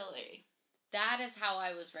 Really? That is how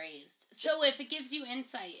I was raised. So if it gives you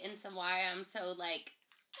insight into why I'm so, I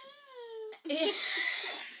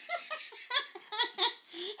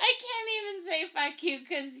can't even say fuck you,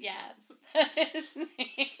 because yes.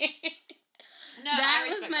 No, that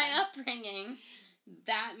was my upbringing.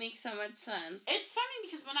 That makes so much sense. It's funny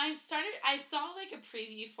because when I started, I saw a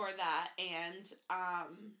preview for that, and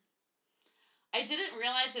I didn't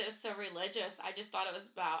realize that it was so religious. I just thought it was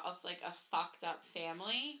about a fucked up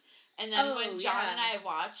family. And then when John and I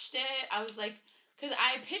watched it, I was like, because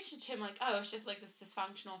I pitched it to him it's just this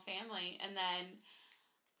dysfunctional family, and then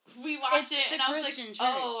we watched it, and I was Christian like,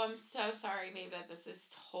 church. oh, I'm so sorry, babe, that this is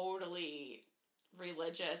totally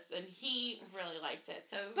religious, and he really liked it.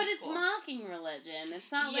 So but it's cool. Mocking religion.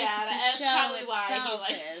 It's not that's the probably show why itself he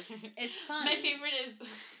likes is. it. It's fun. My favorite is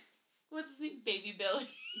what's his name? Baby Billy.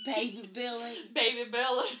 Baby Billy. Baby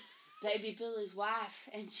Billy. Baby Billy's wife,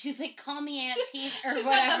 and she's like, call me Auntie or she's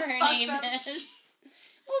whatever her name is.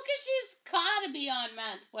 Well, because she's gotta be on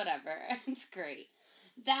meth. Whatever. It's great.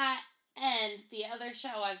 That. And the other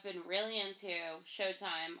show I've been really into,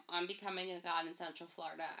 Showtime, on Becoming a God in Central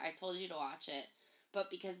Florida. I told you to watch it. But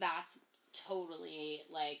because that's totally,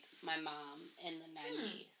 my mom in the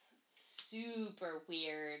 90s. Super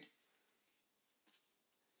weird.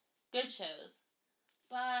 Good shows.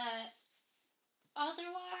 But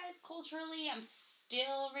otherwise, culturally, I'm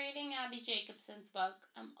still reading Abby Jacobson's book.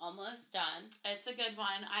 I'm almost done. It's a good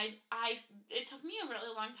one. It took me a really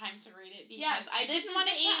long time to read it because Yes, I this didn't is want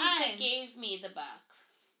the it to age end. that gave me the book.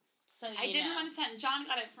 So I didn't want it to end. John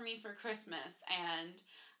got it for me for Christmas, and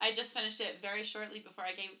I just finished it very shortly before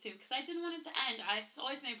I gave it to him because I didn't want it to end. It's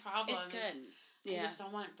always my problem. It's good. I just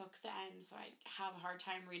don't want books to end, so I have a hard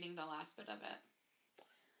time reading the last bit of it.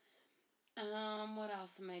 What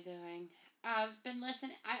else am I doing? I've been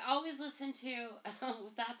listening. I always listen to.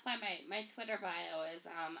 That's why my Twitter bio is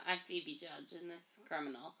I'm Phoebe Judge in this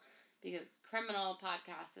Criminal, because Criminal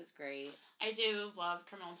podcast is great. I do love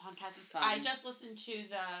Criminal podcasts. Fun. I just listened to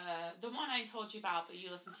the one I told you about, but you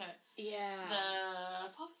listened to it. Yeah.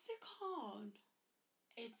 What was it called?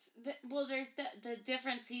 It's there's the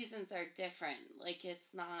different seasons are different.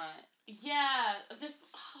 It's not. Yeah.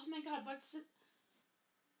 Oh my God, what's it?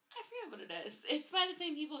 I forget what it is. It's by the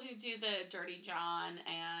same people who do the Dirty John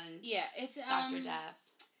and it's Dr. Death.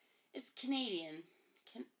 It's Canadian.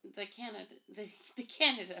 The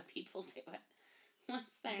Canada people do it.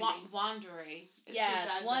 What's their name? Wondery. Yes,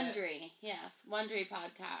 Wondery. Yes, Wondery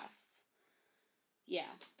podcast.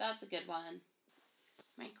 Yeah, that's a good one.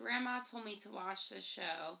 My grandma told me to watch this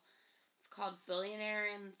show. It's called Billionaire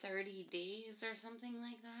in 30 Days or something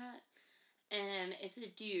like that. And it's a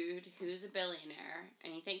dude who's a billionaire,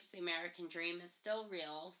 and he thinks the American dream is still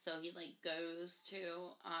real, so he, goes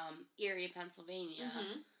to, Erie, Pennsylvania to,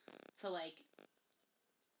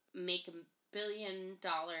 make $1 billion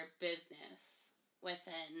business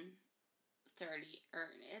within 30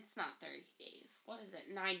 days. What is it?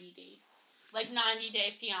 90 days. 90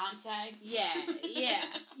 Day Fiance. Yeah.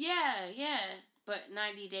 But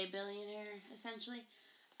 90-day billionaire, essentially.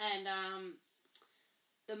 And,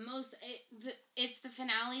 it's the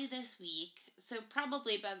finale this week, so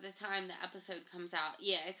probably by the time the episode comes out,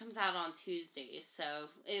 it comes out on Tuesdays, so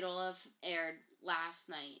it'll have aired last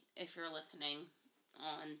night if you're listening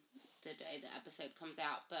on the day the episode comes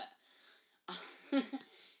out, but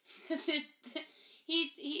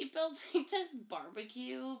he built like this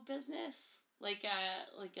barbecue business, I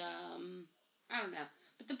don't know.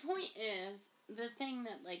 But the point is, the thing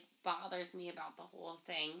that like bothers me about the whole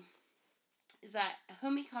thing is that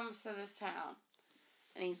homie comes to this town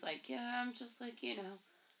and he's like, yeah, I'm just like,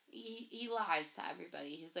 he lies to everybody.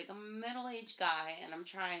 He's like, I'm a middle-aged guy and I'm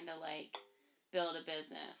trying to like build a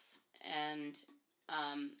business and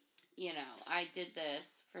I did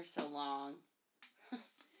this for so long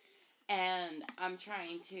and I'm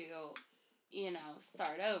trying to,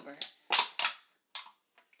 start over.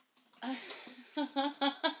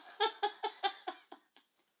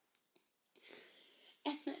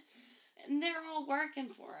 and they're all working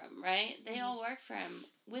for him, right? They all work for him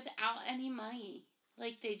without any money.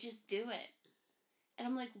 Like, they just do it. And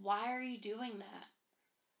I'm like, why are you doing that?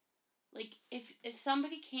 Like, if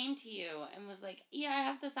somebody came to you and was like, yeah, I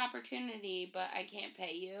have this opportunity, but I can't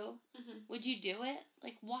pay you, would you do it?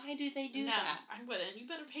 Like, why do they do that? No, I wouldn't. You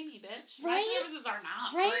better pay me, bitch. Right? My services are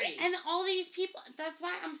not free. And all these people, that's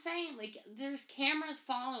why I'm saying, like, there's cameras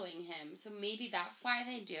following him, so maybe that's why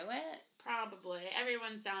they do it? Probably.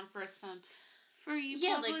 Everyone's down for some free publicity.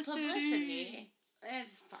 Yeah, like, publicity.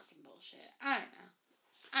 It's fucking bullshit. I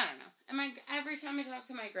don't know. And every time I talk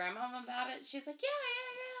to my grandma about it, she's like, yeah.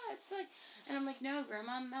 It's like, and I'm like, no,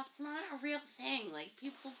 Grandma, that's not a real thing. Like,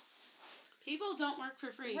 people don't work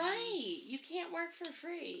for free. Right. You can't work for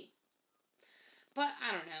free. But,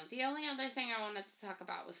 I don't know. The only other thing I wanted to talk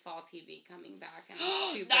about was fall TV coming back. And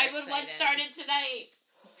I'm super 911 excited. started tonight.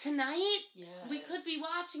 Tonight? Yes. We could be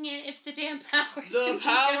watching it if the damn power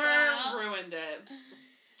ruined it.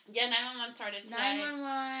 Yeah, 911 started today.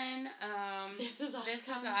 911, This Is Us. This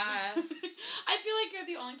Is Us. I feel like you're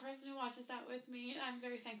the only person who watches that with me, and I'm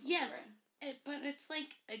very thankful for it. But it's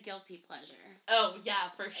like a guilty pleasure. Oh, yeah,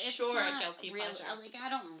 for it's sure a guilty pleasure. Like, I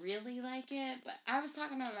don't really like it, but I was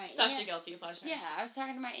talking to my aunt. Such a guilty pleasure. Yeah, I was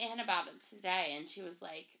talking to my aunt about it today, and she was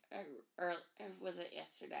like, or was it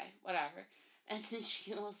yesterday? Whatever. And then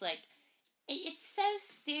she was like, it's so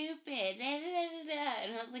stupid. And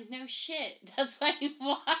I was like, no shit. That's why you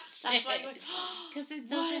watch it. That's why you're like, because it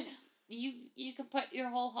doesn't. You can put your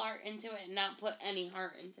whole heart into it and not put any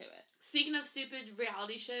heart into it. Speaking of stupid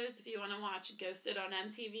reality shows, if you want to watch Ghosted on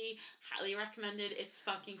MTV, highly recommended. It's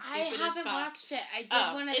fucking stupid as fuck. I haven't watched it. I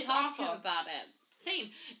did want to talk to you about it.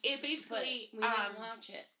 Same. It basically... But we didn't watch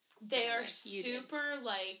it. They are super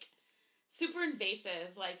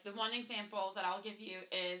invasive. Like, the one example that I'll give you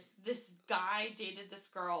is this guy dated this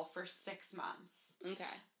girl for 6 months. Okay.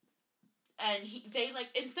 And they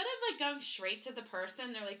instead of going straight to the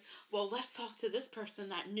person, they're like, well, let's talk to this person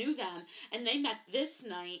that knew them, and they met this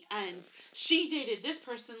night, and she dated this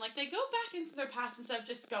person. Like, they go back into their past instead of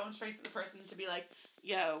just going straight to the person to be like,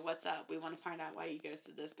 yo, what's up? We want to find out why you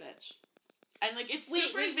ghosted this bitch. And, it's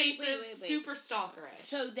super invasive, super stalkerish.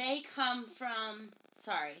 So they come from,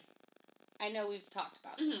 sorry, I know we've talked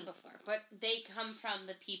about this before, but they come from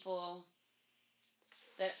the people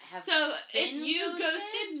that have So, been if you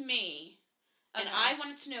ghosted me... And I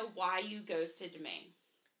wanted to know why you ghosted me.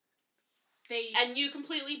 And you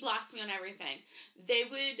completely blocked me on everything. They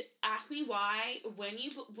would ask me why when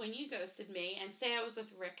you ghosted me and say I was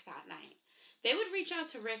with Rick that night. They would reach out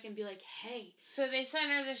to Rick and be like, hey. So they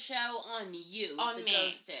center the show on you. On me.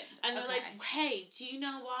 Ghosted. And they're like, hey, do you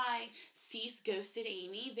know why Cease ghosted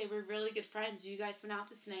Amy? They were really good friends. You guys went out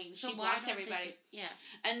this night and she blocked everybody.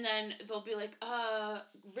 And then they'll be like,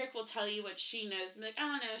 Rick will tell you what she knows. And be like, I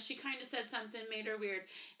don't know, she kind of said something, made her weird.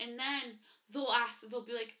 And then they'll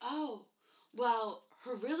be like, oh, well,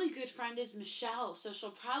 her really good friend is Michelle, so she'll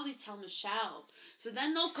probably tell Michelle. So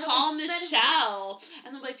then they'll call Michelle,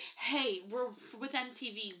 and they'll be like, hey, we're with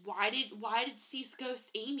MTV. Why did Cease ghost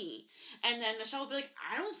Amy? And then Michelle will be like,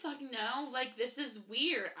 I don't fucking know. This is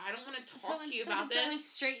weird. I don't want to talk to you about this. So going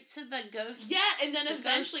straight to the ghost. Yeah, and then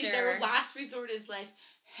eventually their last resort is like,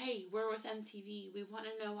 hey, we're with MTV. We want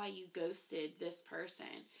to know why you ghosted this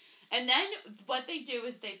person. And then what they do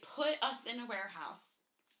is they put us in a warehouse.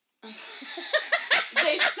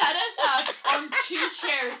 They set us up on 2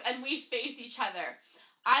 chairs and we face each other.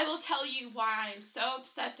 I will tell you why I'm so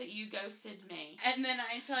upset that you ghosted me. And then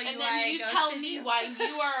I tell you why I ghosted you. And then you tell me why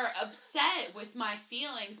you are upset with my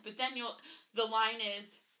feelings, but then the line is,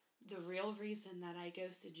 the real reason that I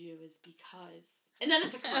ghosted you is because... And then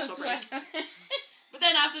it's a commercial break. But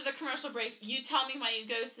then after the commercial break, you tell me why you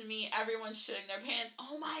ghosted me, everyone's shitting their pants.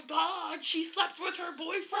 Oh my god, she slept with her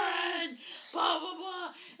boyfriend! Blah, blah,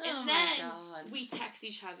 blah. And then we text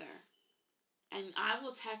each other. And I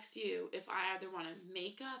will text you if I either want to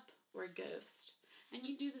make up or ghost. And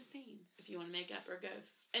you do the same if you want to make up our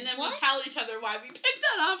ghosts. And then What? we tell each other why we picked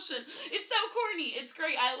that option. It's so corny. It's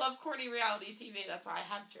great. I love corny reality TV. That's why I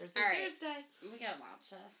have Jersey Thursday. We gotta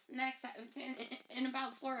watch this. Next, in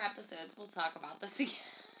about 4 episodes, we'll talk about this again.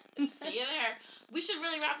 See you there. We should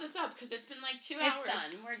really wrap this up because it's been like 2 hours.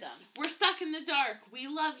 It's done. We're done. We're stuck in the dark. We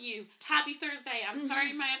love you. Happy Thursday. I'm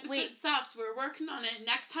sorry my episode stopped. We're working on it.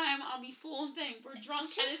 Next time I'll be full and thing. We're drunk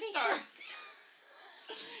and it's dark.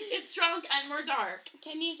 It's drunk and we're dark.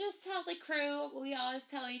 Can you just tell the crew what we always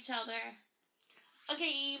tell each other?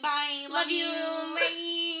 Okay, bye. Love you.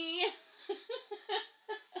 Bye.